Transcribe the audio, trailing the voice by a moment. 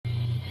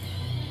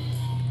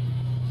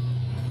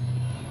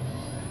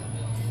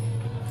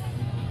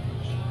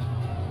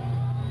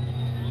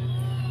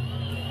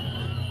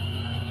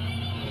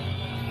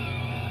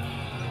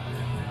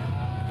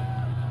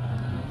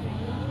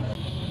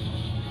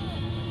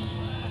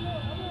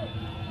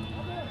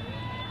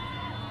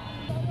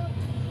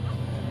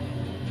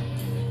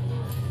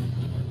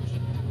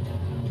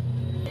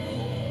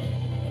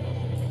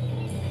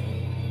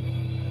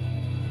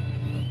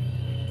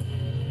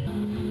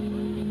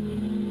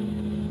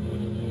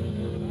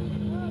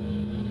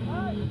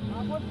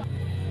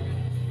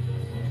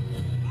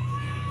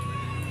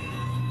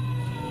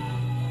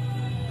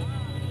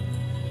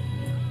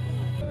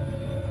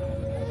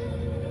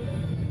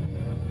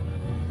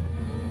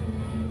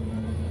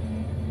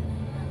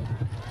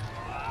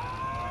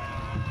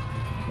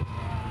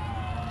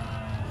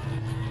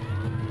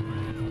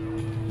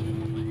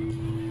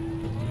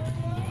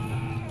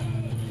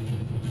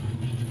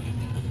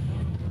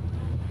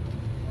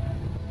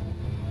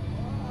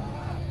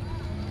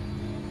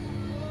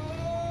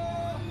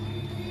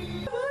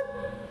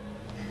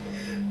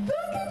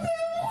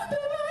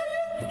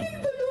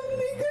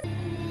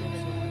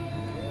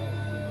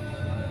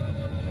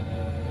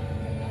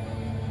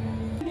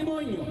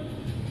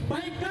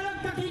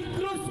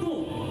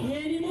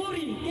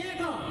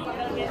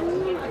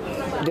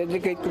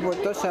Dedicate ko po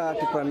ito sa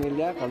ating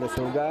pamilya,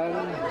 kalusugan,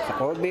 sa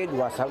COVID,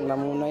 wasak na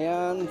muna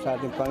yan, sa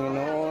ating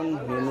Panginoon,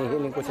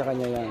 hinihiling ko sa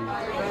Kanya yan.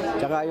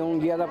 Tsaka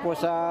yung giyera po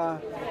sa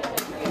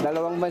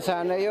dalawang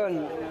bansa na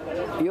yon,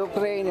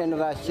 Ukraine and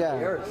Russia.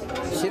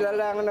 Sila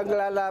lang ang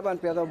naglalaban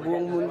pero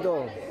buong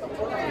mundo,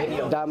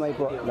 damay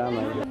po,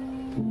 damay.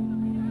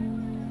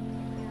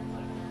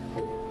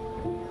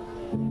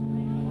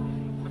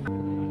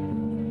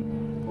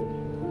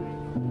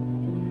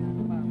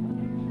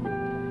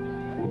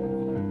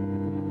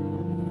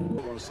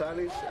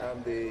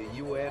 I'm the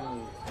UN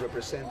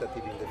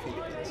representative in the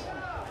Philippines.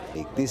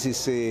 This is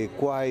a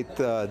quite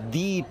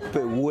deep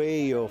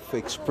way of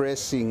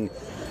expressing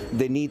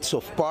the needs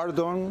of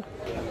pardon,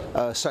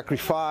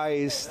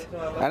 sacrifice,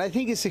 and I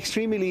think it's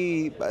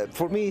extremely,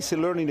 for me, it's a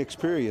learning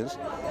experience.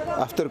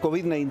 After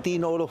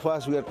COVID-19, all of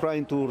us, we are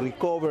trying to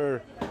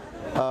recover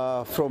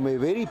from a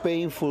very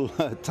painful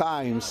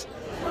times,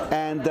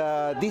 and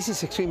this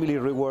is extremely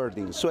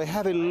rewarding. So I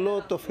have a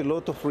lot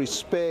of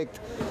respect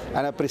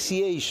and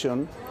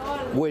appreciation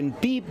when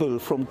people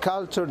from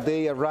culture,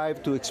 they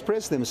arrive to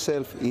express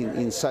themselves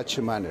in such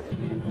a manner.